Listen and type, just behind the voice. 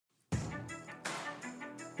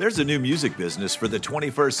There's a new music business for the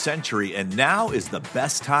 21st century, and now is the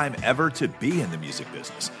best time ever to be in the music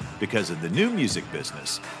business. Because in the new music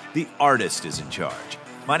business, the artist is in charge.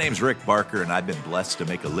 My name's Rick Barker, and I've been blessed to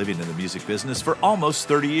make a living in the music business for almost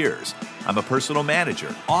 30 years. I'm a personal manager,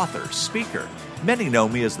 author, speaker. Many know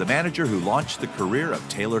me as the manager who launched the career of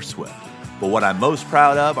Taylor Swift. But what I'm most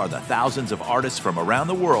proud of are the thousands of artists from around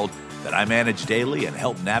the world that I manage daily and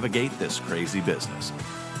help navigate this crazy business.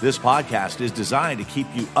 This podcast is designed to keep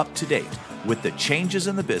you up to date with the changes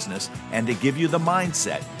in the business and to give you the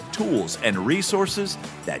mindset, tools, and resources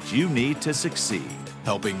that you need to succeed.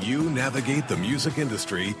 Helping you navigate the music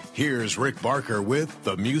industry, here's Rick Barker with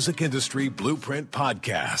the Music Industry Blueprint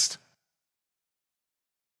Podcast.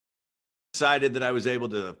 Excited that I was able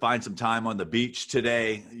to find some time on the beach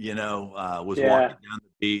today. Walking down the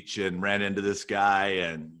beach and ran into this guy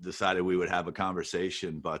and decided we would have a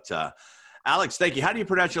conversation. But Alex, thank you. How do you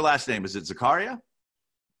pronounce your last name? Is it Zaccaria?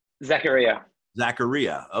 Zaccaria.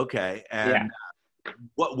 Zaccaria. Okay. And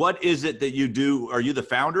what is it that you do? Are you the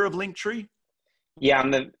founder of Linktree? Yeah, I'm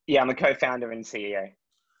the co-founder and CEO.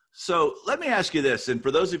 So let me ask you this, and for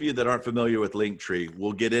those of you that aren't familiar with Linktree,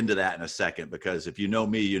 we'll get into that in a second, because if you know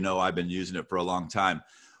me, you know I've been using it for a long time.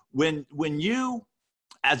 When you,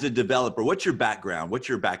 as a developer, what's your background? What's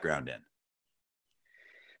your background in?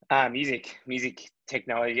 Music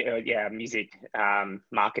technology,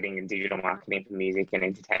 marketing and digital marketing for music and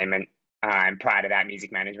entertainment, and prior to that,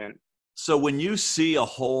 music management. So when you see a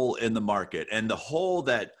hole in the market, and the hole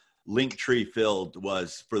that Linktree filled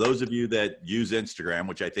was, for those of you that use Instagram,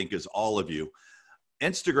 which I think is all of you,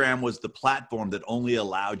 Instagram was the platform that only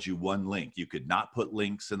allowed you one link. You could not put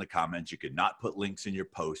links in the comments. You could not put links in your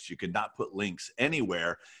posts. You could not put links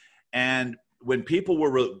anywhere. And when people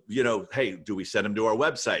were, hey, do we send them to our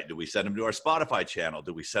website? Do we send them to our Spotify channel?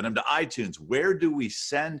 Do we send them to iTunes? Where do we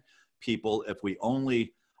send people if we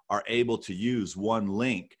only are able to use one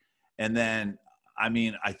link? And then, I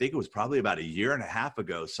think it was probably about a year and a half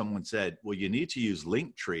ago, someone said, well, you need to use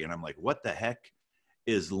Linktree. And I'm like, what the heck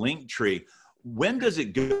is Linktree? When does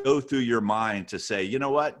it go through your mind to say, you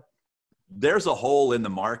know what, there's a hole in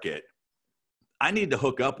the market. I need to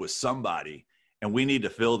hook up with somebody and we need to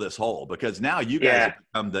fill this hole, because now you guys have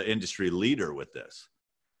become the industry leader with this.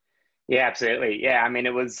 Yeah, absolutely. Yeah.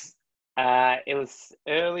 It was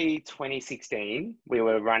early 2016. We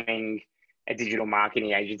were running a digital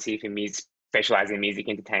marketing agency for music, specializing in music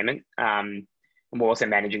entertainment. And we're also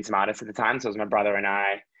managing some artists at the time. So it was my brother and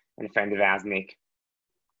I and a friend of ours, Nick.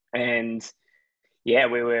 And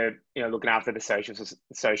we were, looking after the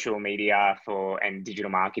social media and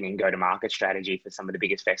digital marketing, go-to-market strategy for some of the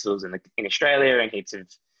biggest festivals in Australia and heaps of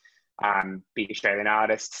big Australian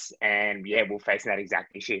artists. And we're facing that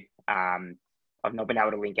exact issue. I've not been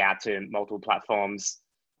able to link out to multiple platforms,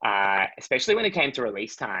 especially when it came to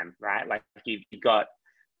release time, right? Like you got,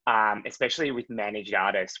 especially with managed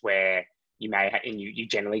artists, where you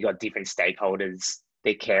generally got different stakeholders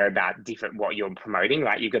that care about what you're promoting,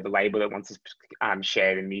 right? You've got the label that wants to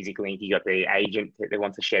share the music link, you got the agent that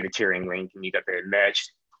wants to share the touring link, and you got the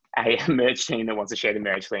merch team that wants to share the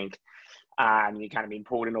merch link. You're kind of being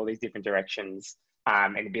pulled in all these different directions,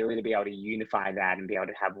 and the ability to be able to unify that and be able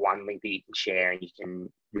to have one link that you can share, and you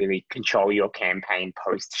can really control your campaign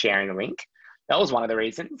post sharing the link. That was one of the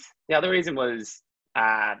reasons. The other reason was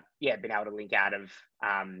being able to link out of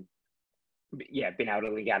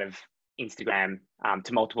Instagram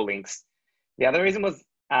to multiple links. The other reason was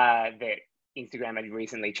that Instagram had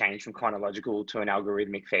recently changed from chronological to an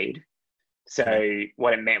algorithmic feed. So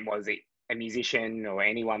what it meant was a musician or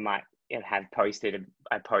anyone might have posted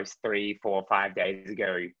a post 3, 4, 5 days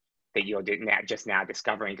ago that you're just now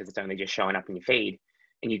discovering because it's only just showing up in your feed.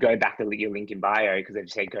 And you go back to your link in bio because they've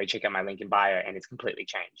said, go check out my link in bio, and it's completely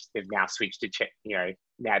changed. They've now switched it to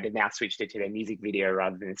their music video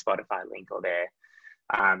rather than a Spotify link or their,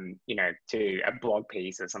 to a blog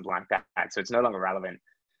piece or something like that. So it's no longer relevant.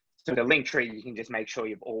 So the Linktree, you can just make sure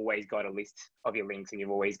you've always got a list of your links, and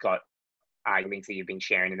you've always got links that you've been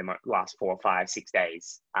sharing in the last 4, 5, 6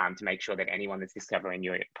 days, to make sure that anyone that's discovering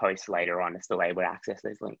your post later on is still able to access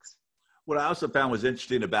those links. What I also found was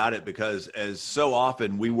interesting about it, because as so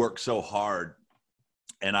often we work so hard,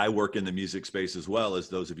 and I work in the music space as well, as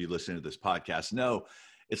those of you listening to this podcast know,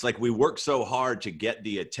 it's like we work so hard to get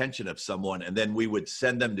the attention of someone, and then we would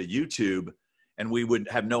send them to YouTube and we would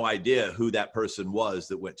have no idea who that person was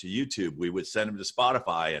that went to YouTube. We would send them to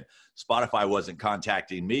Spotify, and Spotify wasn't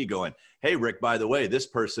contacting me going, hey, Rick, by the way, this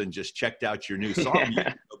person just checked out your new song. You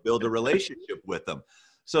can go build a relationship with them.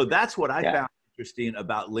 So that's what I found interesting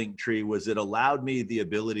about Linktree, was it allowed me the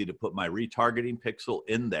ability to put my retargeting pixel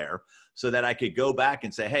in there so that I could go back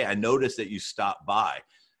and say, hey, I noticed that you stopped by.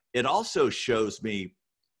 it also shows me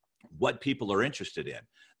what people are interested in,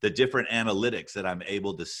 the different analytics that I'm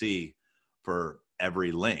able to see for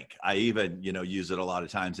every link. I even, use it a lot of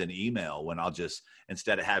times in email when I'll just,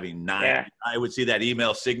 instead of having 9, Yeah. I would see that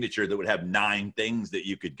email signature that would have 9 things that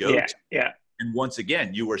you could go Yeah. to. Yeah. And once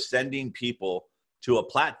again, you were sending people to a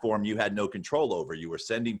platform you had no control over. You were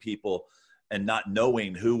sending people and not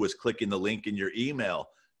knowing who was clicking the link in your email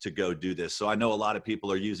to go do this. So I know a lot of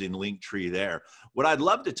people are using Linktree there. What I'd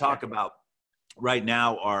love to talk about right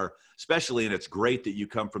now are, especially, and it's great that you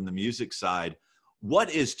come from the music side,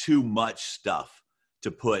 what is too much stuff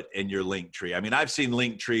to put in your Linktree? I mean, I've seen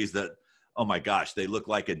Linktrees that, oh my gosh, they look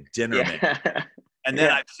like a dinner menu. And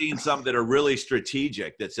then I've seen some that are really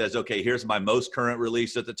strategic that says, okay, here's my most current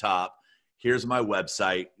release at the top. Here's my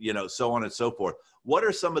website, so on and so forth. What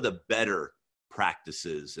are some of the better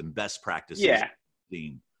practices and best practices you've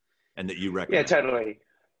seen and that you recommend? Yeah, totally.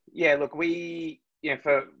 Yeah, look, with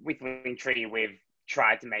Linktree, we've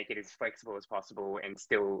tried to make it as flexible as possible and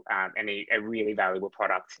still a really valuable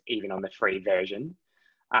product, even on the free version.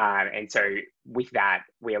 And so with that,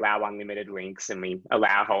 we allow unlimited links and we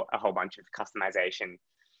allow a whole bunch of customization.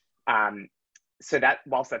 So that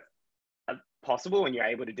whilst that's possible and you're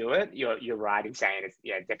able to do it, you're right in saying it's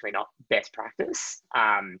definitely not best practice.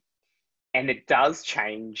 And it does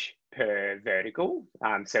change per vertical.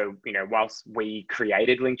 So, whilst we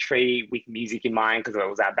created Linktree with music in mind, because it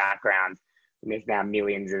was our background, and there's now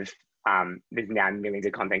millions of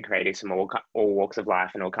content creators from all walks of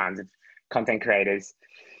life and all kinds of content creators.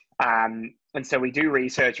 And so we do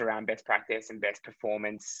research around best practice and best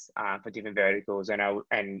performance for different verticals. And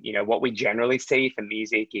what we generally see for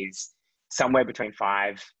music is somewhere between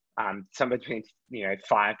 5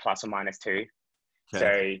 plus or minus 2. Okay.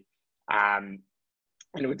 So,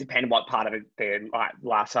 and it would depend what part of the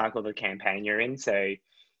life cycle of the campaign you're in. So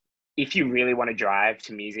if you really want to drive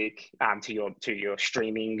to music, to your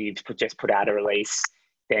streaming, you've just put out a release,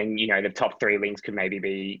 then, the top 3 links could maybe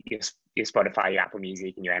be your Spotify, your Apple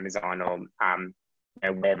Music, and your Amazon, or,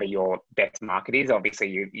 wherever your best market is. Obviously,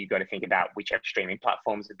 you got to think about whichever streaming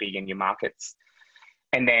platforms are big in your markets.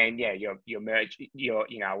 And then, your merch,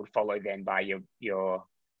 I would follow then by your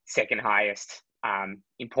second highest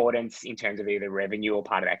importance in terms of either revenue or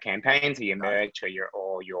part of that campaign, so your merch or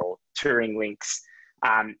your touring links,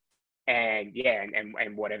 and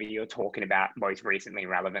whatever you're talking about most recently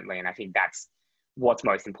and relevantly. And I think that's what's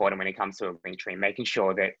most important when it comes to a Linktree, making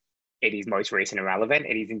sure that it is most recent and relevant.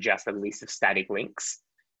 It isn't just a list of static links,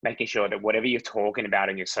 making sure that whatever you're talking about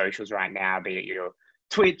on your socials right now, be it your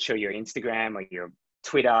Twitch or your Instagram or your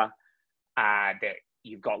Twitter, that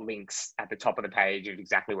you've got links at the top of the page of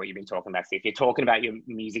exactly what you've been talking about. So if you're talking about your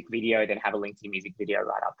music video, then have a link to your music video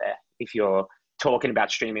right up there. If you're talking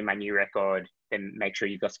about streaming my new record, then make sure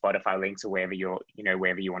you've got Spotify links or wherever you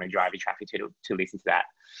want to drive your traffic to listen to that.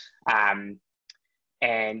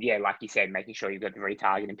 And like you said, making sure you've got the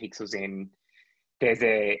retargeting pixels in. There's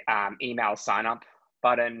a email sign up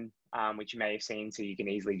button, which you may have seen, so you can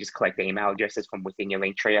easily just collect the email addresses from within your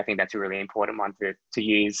Linktree. I think that's a really important one to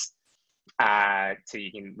use. So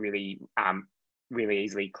you can really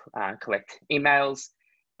easily collect emails.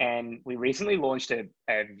 And we recently launched a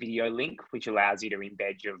video link, which allows you to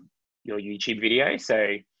embed your YouTube video.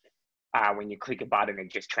 So when you click a button,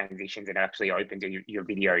 it just transitions and actually opens your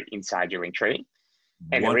video inside your Linktree.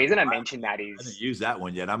 And the reason I mentioned that is... I haven't used that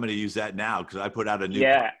one yet. I'm going to use that now because I put out a new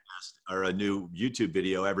podcast or a new YouTube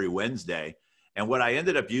video every Wednesday. And what I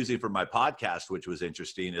ended up using for my podcast, which was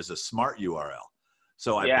interesting, is a smart URL.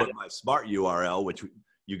 So I put my smart URL, which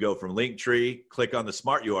you go from Linktree, click on the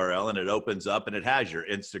smart URL, and it opens up and it has your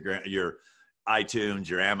Instagram, your iTunes,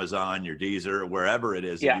 your Amazon, your Deezer, wherever it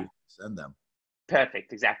is that you send them.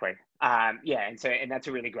 Perfect. Exactly. And that's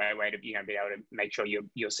a really great way to, be able to make sure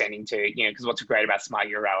you're sending to, because what's great about Smart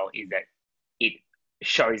URL is that it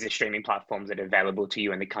shows the streaming platforms that are available to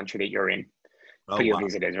you in the country that you're in for your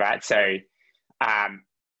visitors, right? So, and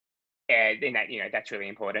then that's really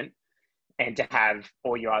important. And to have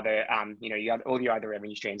all your other, all your other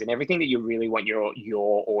revenue streams and everything that you really want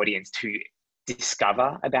your audience to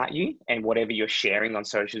discover about you, and whatever you're sharing on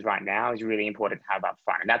socials right now is really important to have up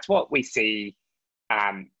front. And that's what we see,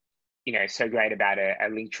 so great about a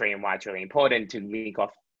Linktree, and why it's really important to link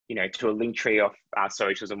off, to a Linktree of our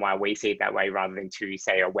socials, and why we see it that way rather than to,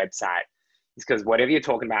 say, a website, is because whatever you're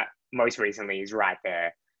talking about most recently is right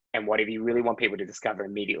there. And whatever you really want people to discover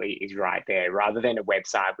immediately is right there, rather than a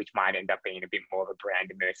website, which might end up being a bit more of a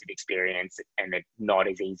brand immersive experience, and it's not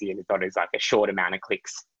as easy and it's not as like a short amount of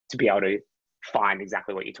clicks to be able to find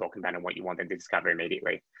exactly what you're talking about and what you want them to discover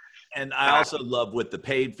immediately. And I also love with the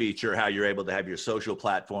paid feature, how you're able to have your social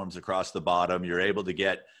platforms across the bottom. You're able to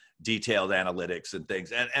get detailed analytics and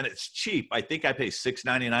things. And it's cheap. I think I pay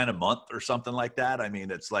 $6.99 a month or something like that. I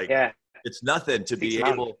mean, it's like, Yeah. it's nothing to be 6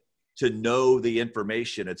 months. able to know the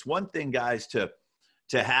information. It's one thing, guys, to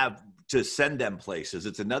send them places.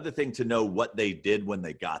 It's another thing to know what they did when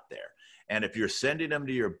they got there. And if you're sending them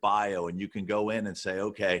to your bio and you can go in and say,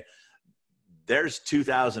 okay, there's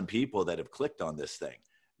 2,000 people that have clicked on this thing.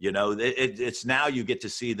 You know, it's now you get to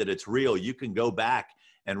see that it's real. You can go back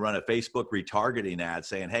and run a Facebook retargeting ad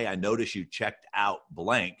saying, hey, I noticed you checked out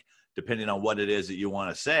blank, depending on what it is that you want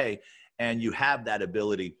to say. And you have that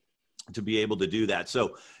ability to be able to do that.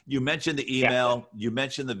 So you mentioned the email, you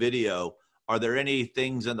mentioned the video. Are there any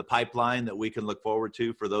things in the pipeline that we can look forward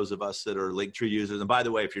to for those of us that are Linktree users? And by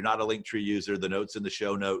the way, if you're not a Linktree user, the note's in the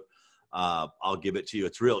show note. I'll give it to you.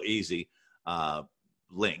 It's real easy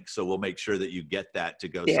link. So we'll make sure that you get that to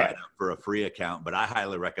go sign up for a free account. But I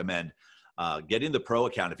highly recommend getting the pro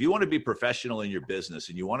account. If you want to be professional in your business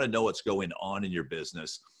and you want to know what's going on in your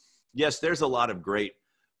business, yes, there's a lot of great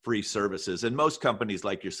free services. And most companies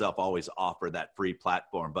like yourself always offer that free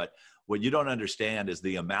platform. But what you don't understand is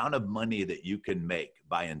the amount of money that you can make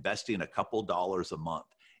by investing a couple dollars a month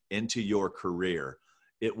into your career.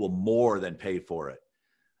 It will more than pay for it.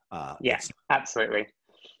 Yes, absolutely.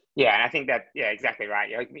 Yeah, and I think that, exactly right.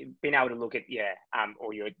 Being able to look at,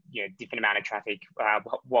 all your different amount of traffic,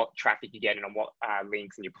 what traffic you get and on what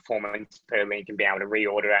links and your performance per link, and be able to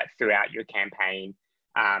reorder it throughout your campaign.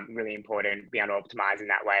 Really important, be able to optimize in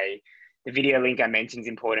that way. The video link I mentioned is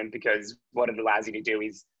important because what it allows you to do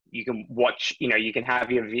is you can watch, you can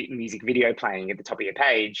have your music video playing at the top of your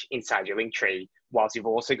page inside your Linktree, whilst you've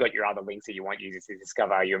also got your other links that you want users to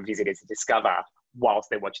discover, your visitors to discover whilst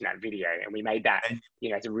they're watching that video. And we made that,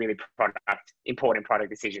 it's a really important product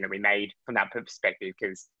decision that we made from that perspective,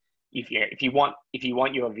 because if you want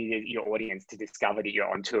your audience to discover that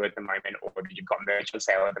you're on tour at the moment, or that you've got merch for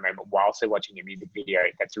sale at the moment whilst they're watching your music video,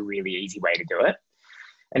 that's a really easy way to do it.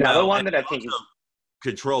 Another one that I think is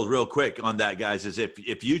controlled real quick on that, guys, is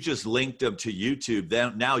if you just linked them to YouTube,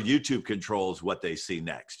 then now YouTube controls what they see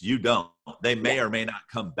next. You don't. They may or may not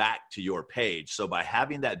come back to your page. So by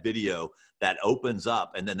having that video that opens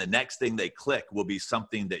up, and then the next thing they click will be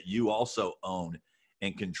something that you also own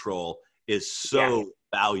and control, is so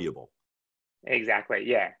valuable. Exactly.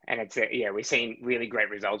 Yeah. And it's we're seeing really great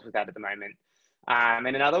results with that at the moment. And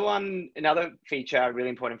another feature, a really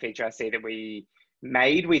important feature I see that we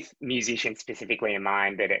made with musicians specifically in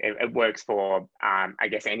mind, that it works for, I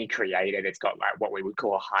guess, any creator that's got like what we would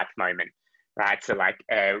call a hype moment, right? So like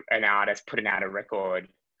an artist putting out a record,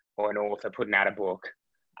 or an author putting out a book.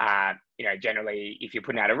 Generally, if you're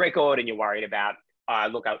putting out a record and you're worried about, I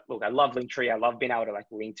love Linktree. I love being able to like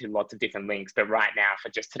link to lots of different links, but right now for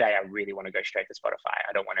just today, I really want to go straight to Spotify.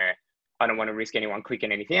 I don't want to risk anyone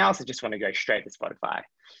clicking anything else. I just want to go straight to Spotify.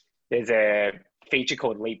 There's a feature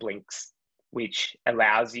called Leap Links, which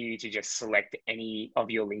allows you to just select any of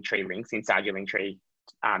your Linktree links inside your Linktree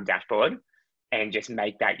dashboard and just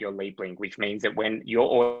make that your leap link, which means that when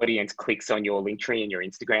your audience clicks on your Linktree and your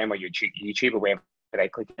Instagram or your YouTube or wherever they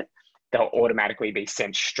click it, they'll automatically be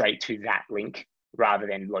sent straight to that link rather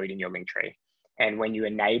than loading your Linktree. And when you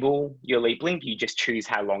enable your leap link, you just choose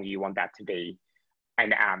how long you want that to be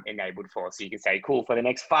and enabled for. So you can say, cool, for the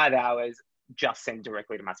next 5 hours, just send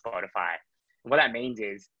directly to my Spotify. And what that means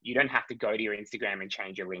is you don't have to go to your Instagram and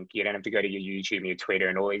change your link. You don't have to go to your YouTube and your Twitter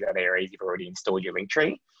and all these other areas you've already installed your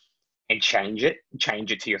Linktree and change it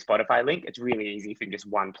to your Spotify link. It's really easy from just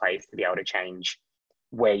one place to be able to change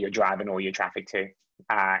where you're driving all your traffic to,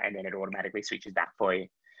 and then it automatically switches back for you.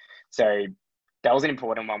 So that was an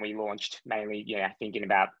important one we launched, mainly, thinking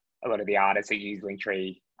about a lot of the artists that use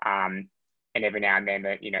Linktree, and every now and then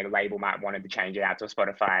the label might wanted to change it out to a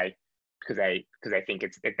Spotify because they think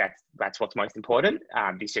that's what's most important.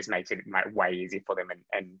 This just makes it way easier for them,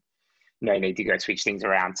 and no need to go switch things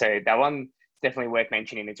around. So that one definitely worth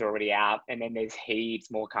mentioning. It's already out, and then there's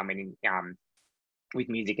heaps more coming in with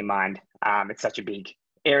music in mind. It's such a big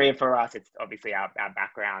area for us. It's obviously our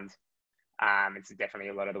background. It's definitely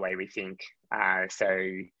a lot of the way we think. So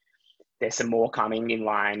there's some more coming in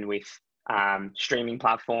line with streaming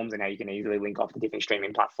platforms, and how you can easily link off the different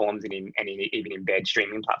streaming platforms and even embed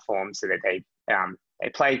streaming platforms so that they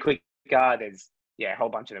play quicker. There's a whole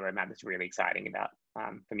bunch of the roadmap that's really exciting about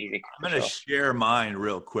for music. I'm going to share mine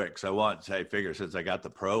real quick. So I figure since I got the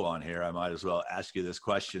pro on here, I might as well ask you this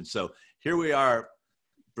question. So here we are.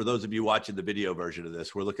 For those of you watching the video version of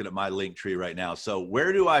this, we're looking at my Linktree right now. So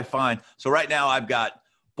where do I find, so right now I've got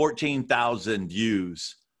 14,000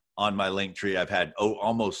 views on my Linktree. I've had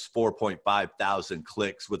almost 4.5 thousand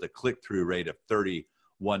clicks with a click-through rate of 31%.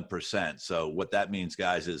 So what that means,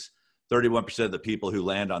 guys, is 31% of the people who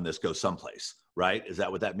land on this go someplace, right? Is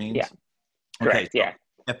that what that means? Yeah. Okay. Correct. Yeah.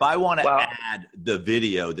 If I want to Well, add the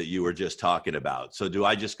video that you were just talking about, so do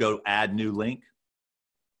I just go add new link?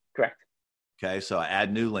 correct. Okay. So I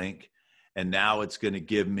add new link, and now it's going to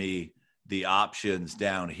give me the options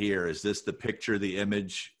down here. Is this the picture, the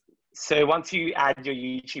image? So once you add your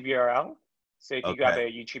YouTube URL, so if you grab Okay.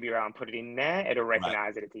 a YouTube URL and put it in there, it'll Right.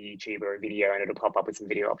 recognize that it's a YouTube or a video, and it'll pop up with some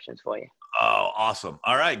video options for you. Oh, awesome.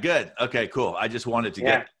 All right, good. Okay, cool. I just wanted to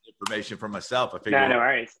get information for myself. I figured, No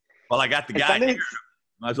worries. well, I got the It's guy something. here.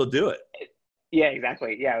 Might as well do it. Yeah,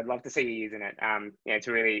 exactly. Yeah, I'd love to see you using it. Yeah, it's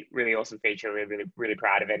a really, really awesome feature. We're really, really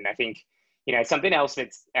proud of it. And I think, something else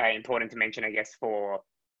that's important to mention, I guess, for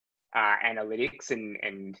analytics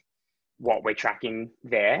and what we're tracking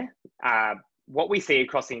there. What we see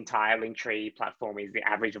across the entire Linktree platform is the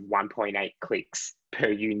average of 1.8 clicks per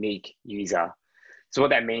unique user. So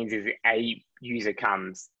what that means is a user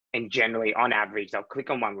comes and generally, on average, they'll click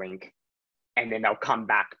on one link and then they'll come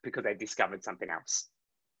back because they discovered something else.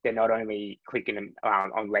 They're not only clicking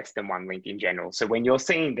on less than one link in general. So when you're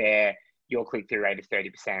seeing there your click-through rate of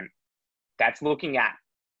 30%, that's looking at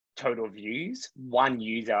total views. One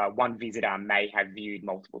user, one visitor may have viewed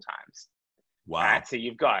multiple times. Wow. Right? So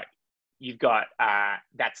you've got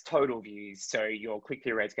that's total views. So your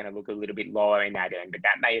click-through rate is going to look a little bit lower in that end, but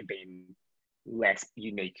that may have been less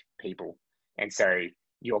unique people. And so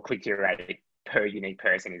your click-through rate per unique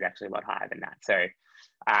person is actually a lot higher than that. So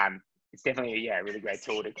it's definitely a really great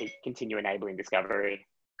tool to continue enabling discovery.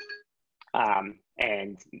 And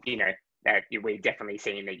that we're definitely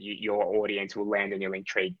seeing that your audience will land in your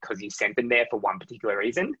Linktree because you sent them there for one particular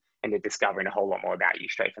reason, and they're discovering a whole lot more about you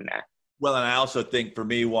straight from there. Well, and I also think for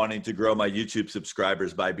me wanting to grow my YouTube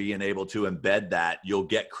subscribers by being able to embed that, you'll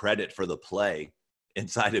get credit for the play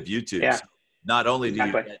inside of YouTube. Yeah, so not only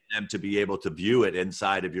exactly. do you get them to be able to view it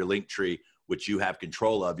inside of your Linktree, which you have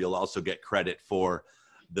control of, you'll also get credit for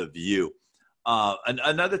the view. And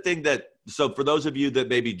another thing so for those of you that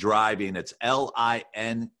may be driving, it's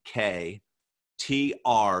linktr.ee.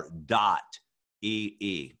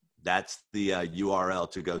 That's the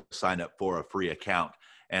URL to go sign up for a free account.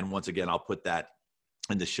 And once again, I'll put that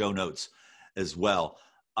in the show notes as well.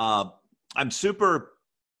 I'm super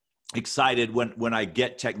excited when I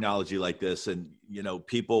get technology like this, and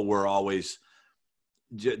people were always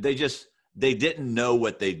they didn't know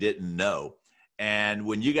what they didn't know. And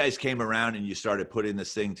when you guys came around and you started putting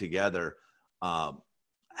this thing together,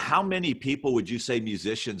 how many people would you say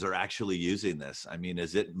musicians are actually using this? I mean,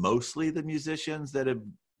 is it mostly the musicians that have,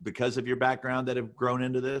 because of your background, that have grown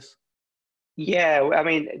into this? Yeah, I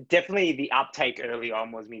mean, definitely the uptake early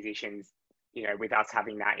on was musicians, with us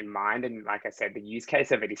having that in mind. And like I said, the use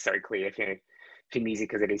case of it is so clear for music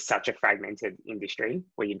because it is such a fragmented industry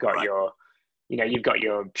where you've got you've got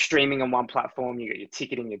your streaming on one platform, you got your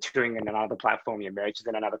ticketing, your touring on another platform, your merch is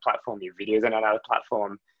on another platform, your videos on another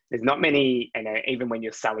platform. There's not many, and even when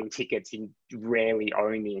you're selling tickets, you rarely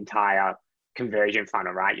own the entire conversion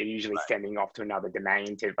funnel, right? You're usually sending off to another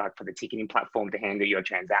domain for the ticketing platform to handle your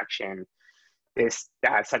transaction. There's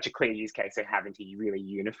such a clear use case of having to really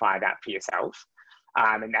unify that for yourself.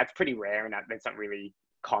 And that's pretty rare, and that's not really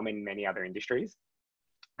common in many other industries.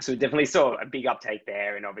 So we definitely saw a big uptake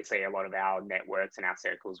there. And obviously a lot of our networks and our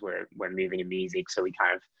circles were moving to music. So we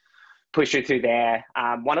kind of pushed it through there.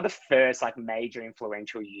 One of the first major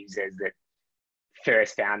influential users that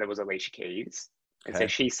first found it was Alicia Keys. And so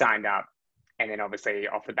she signed up. And then obviously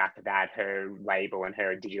off the back of that, her label and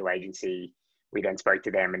her digital agency, we then spoke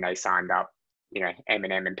to them and they signed up,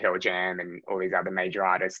 Eminem and Pearl Jam and all these other major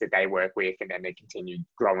artists that they work with. And then they continued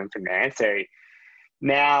growing from there. So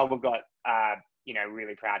now we've got,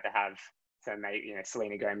 really proud to have some,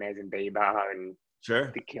 Selena Gomez and Bieber and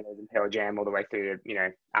the Killers and Pearl Jam all the way through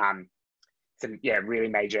to, some, really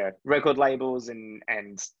major record labels and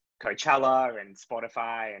Coachella and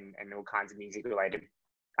Spotify and all kinds of music related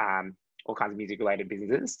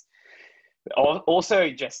businesses. Also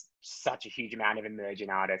just such a huge amount of emerging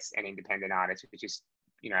artists and independent artists, which is,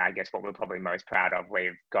 I guess what we're probably most proud of.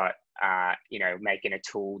 We've got, making a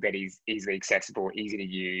tool that is easily accessible, easy to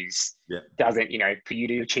use, doesn't, for you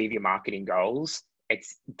to achieve your marketing goals,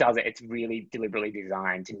 it's really deliberately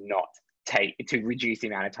designed to reduce the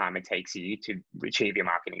amount of time it takes you to achieve your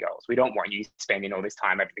marketing goals. We don't want you spending all this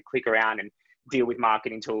time having to click around and deal with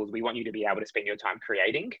marketing tools. We want you to be able to spend your time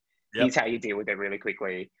creating. Here's how you deal with it really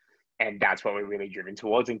quickly. And that's what we're really driven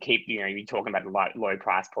towards, and keep, you're talking about the low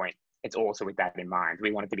price point. It's also with that in mind.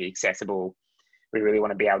 We want it to be accessible. We really want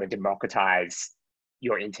to be able to democratize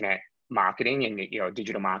your internet marketing and your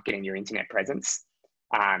digital marketing, your internet presence.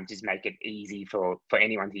 just make it easy for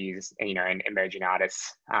anyone to use, and emerging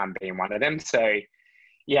artists being one of them. So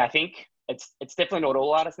yeah, I think it's definitely not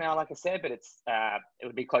all artists now, like I said, but it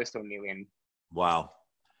would be close to 1 million. Wow.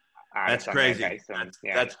 That's crazy.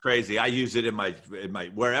 That's crazy. I use it in my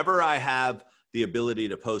wherever I have the ability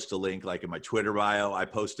to post a link, like in my Twitter bio, I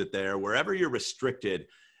post it there. Wherever you're restricted,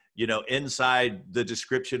 inside the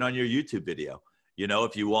description on your YouTube video,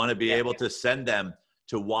 if you want to be able to send them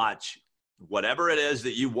to watch whatever it is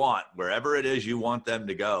that you want, wherever it is you want them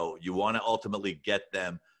to go, you want to ultimately get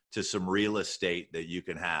them to some real estate that you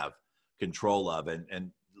can have control of.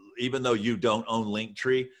 And even though you don't own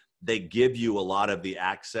Linktree, they give you a lot of the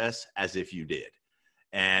access as if you did.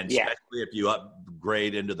 And especially if you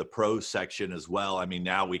upgrade into the pro section as well. I mean,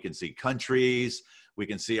 now we can see countries, we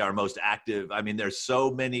can see our most active. I mean, there's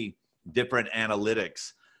so many different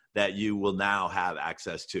analytics that you will now have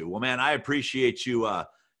access to. Well, man, I appreciate you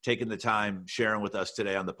taking the time sharing with us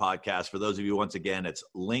today on the podcast. For those of you, once again, it's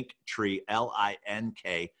Linktree,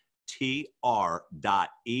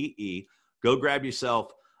 linktr.ee. Go grab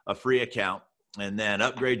yourself a free account and then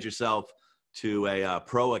upgrade yourself to a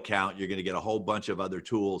pro account. You're going to get a whole bunch of other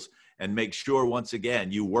tools, and make sure, once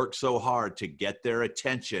again, you work so hard to get their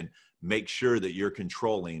attention. Make sure that you're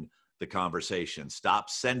controlling the conversation. Stop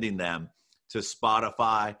sending them to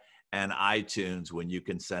Spotify and iTunes when you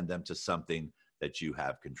can send them to something that you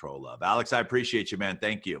have control of. Alex, I appreciate you, man.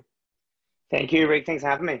 Thank you. Thank you, Rick. Thanks for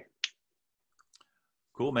having me.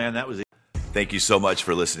 Cool, man. That was it. Thank you so much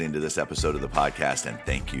for listening to this episode of the podcast, and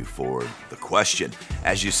thank you for the question.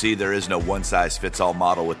 As you see, there is no one-size-fits-all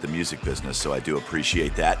model with the music business, so I do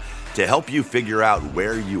appreciate that. To help you figure out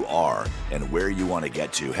where you are and where you want to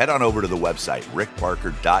get to, head on over to the website,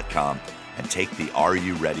 rickbarker.com, and take the Are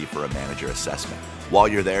You Ready for a Manager assessment. While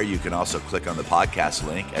you're there, you can also click on the podcast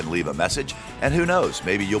link and leave a message, and who knows,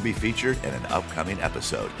 maybe you'll be featured in an upcoming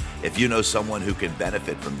episode. If you know someone who can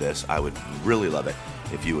benefit from this, I would really love it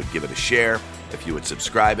if you would give it a share, if you would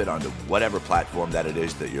subscribe it onto whatever platform that it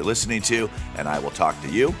is that you're listening to, and I will talk to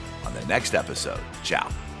you on the next episode.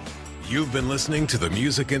 Ciao. You've been listening to the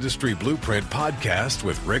Music Industry Blueprint podcast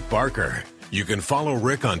with Rick Barker. You can follow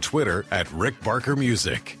Rick on Twitter at Rick Barker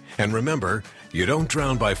Music. And remember, you don't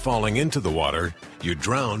drown by falling into the water, you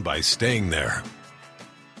drown by staying there.